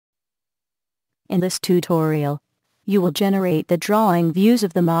In this tutorial, you will generate the drawing views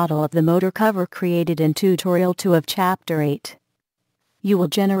of the model of the motor cover created in Tutorial 2 of Chapter 8. You will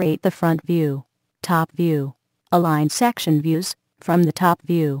generate the front view, top view, align section views, from the top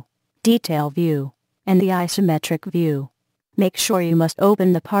view, detail view, and the isometric view. Make sure you must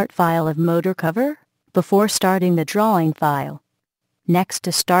open the part file of motor cover before starting the drawing file. Next,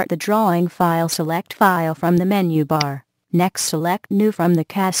 to start the drawing file, select File from the menu bar. Next, select New from the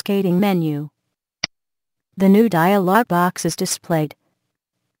cascading menu. The new dialog box is displayed.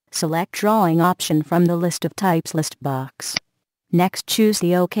 Select Drawing option from the List of Types list box. Next, choose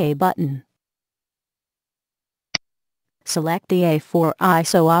the OK button. Select the A4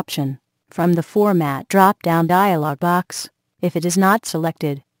 ISO option from the Format drop-down dialog box. If it is not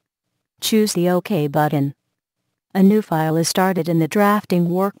selected, choose the OK button. A new file is started in the drafting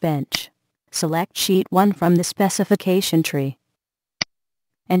workbench. Select Sheet 1 from the specification tree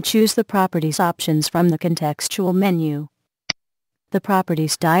and choose the Properties options from the contextual menu. The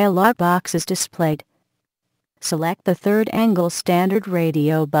Properties dialog box is displayed. Select the third angle standard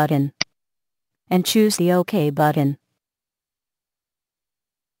radio button and choose the OK button.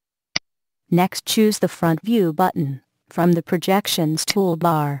 Next, choose the Front View button from the Projections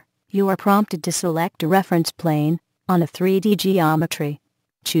toolbar. You are prompted to select a reference plane on a 3D geometry.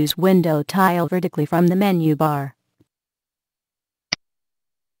 Choose Window Tile vertically from the menu bar.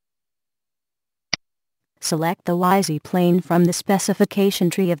 Select the YZ plane from the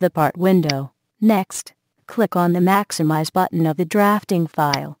specification tree of the part window. Next, click on the Maximize button of the drafting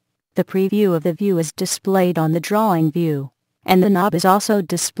file. The preview of the view is displayed on the drawing view, and the knob is also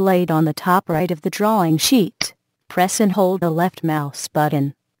displayed on the top right of the drawing sheet. Press and hold the left mouse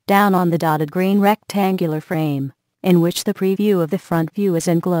button down on the dotted green rectangular frame, in which the preview of the front view is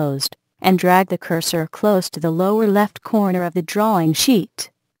enclosed, and drag the cursor close to the lower left corner of the drawing sheet.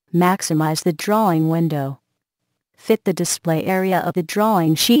 Maximize the drawing window. Fit the display area of the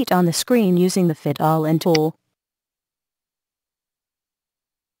drawing sheet on the screen using the Fit All In tool.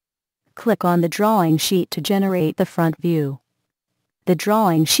 Click on the drawing sheet to generate the front view. The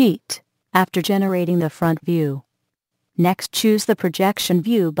drawing sheet, after generating the front view. Next, choose the Projection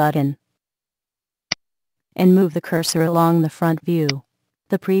View button and move the cursor along the front view.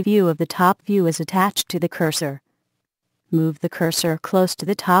 The preview of the top view is attached to the cursor. Move the cursor close to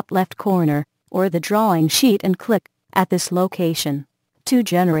the top left corner or the drawing sheet and click at this location to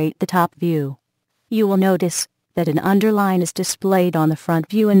generate the top view. You will notice that an underline is displayed on the front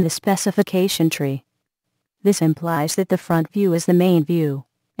view in the specification tree. This implies that the front view is the main view,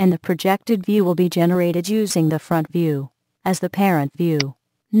 and the projected view will be generated using the front view as the parent view.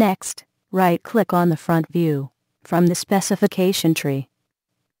 Next, right-click on the front view from the specification tree.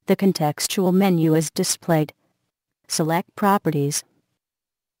 The contextual menu is displayed. Select Properties.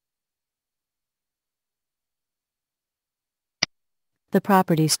 The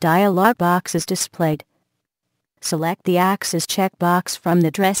Properties dialog box is displayed. Select the Axis checkbox from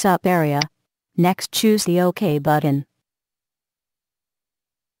the dress-up area. Next, choose the OK button.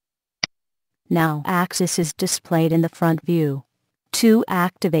 Now, Axis is displayed in the front view. To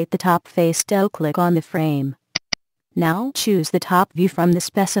activate the top face, double-click on the frame. Now, choose the top view from the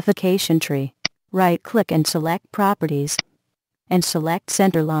specification tree. Right-click and select Properties. And select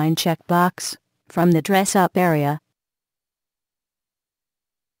Centerline checkbox from the dress-up area.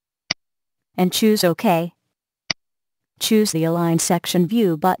 And choose OK. Choose the Align Section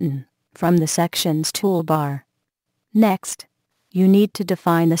View button from the Sections toolbar. Next, you need to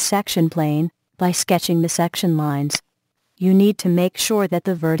define the section plane by sketching the section lines. You need to make sure that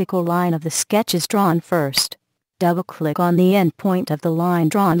the vertical line of the sketch is drawn first. Double-click on the end point of the line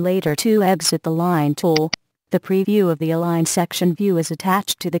drawn later to exit the Line tool. The preview of the Align Section View is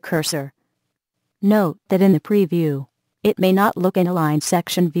attached to the cursor. Note that in the preview, it may not look in Align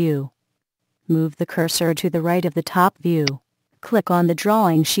Section View. Move the cursor to the right of the top view. Click on the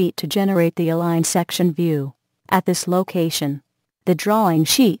drawing sheet to generate the Align Section View. At this location, the drawing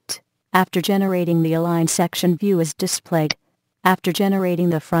sheet, after generating the Align Section View, is displayed. After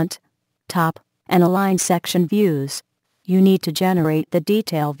generating the front, top, and Align Section views, you need to generate the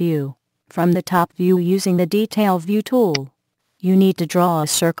Detail View from the top view using the Detail View tool. You need to draw a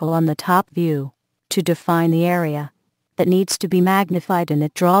circle on the top view to define the area that needs to be magnified in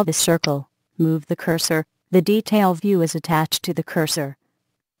it. Draw the circle. Move the cursor. The Detail View is attached to the cursor.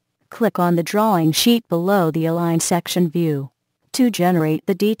 Click on the drawing sheet below the Align Section View to generate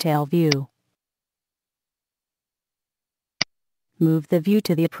the Detail View. Move the view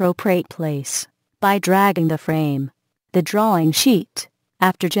to the appropriate place by dragging the frame. The drawing sheet,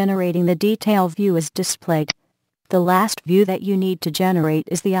 after generating the Detail View, is displayed. The last view that you need to generate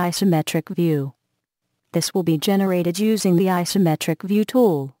is the isometric view. This will be generated using the isometric view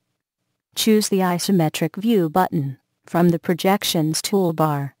tool. Choose the isometric view button from the projections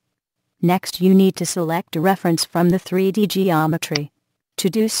toolbar. Next, you need to select a reference from the 3D geometry. To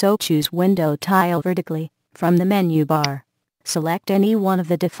do so, choose Window Tile vertically from the menu bar. Select any one of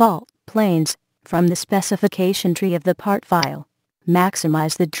the default planes from the specification tree of the part file.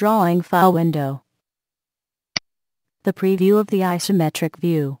 Maximize the drawing file window. The preview of the isometric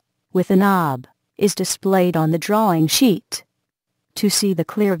view with a knob is displayed on the drawing sheet. To see the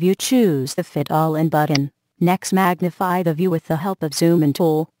clear view, choose the Fit All In button. Next, magnify the view with the help of Zoom In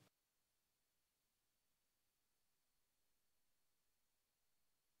tool.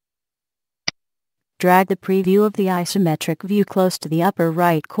 Drag the preview of the isometric view close to the upper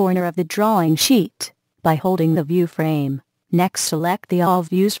right corner of the drawing sheet by holding the view frame. Next, select the All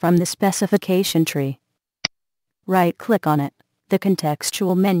Views from the specification tree. Right-click on it. The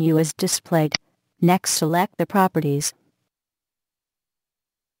contextual menu is displayed. Next, select the Properties.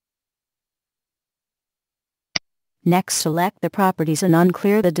 Next, select the Properties and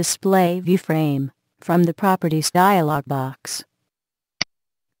unclear the Display View Frame from the Properties dialog box.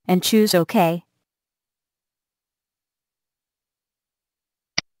 And choose OK.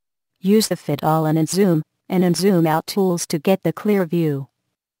 Use the Fit All In and Zoom and Zoom Out tools to get the clear view.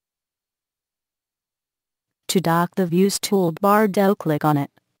 To dock the Views toolbar, double-click on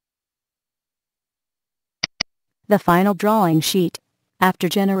it. The final drawing sheet, after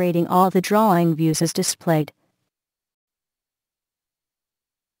generating all the drawing views, is displayed.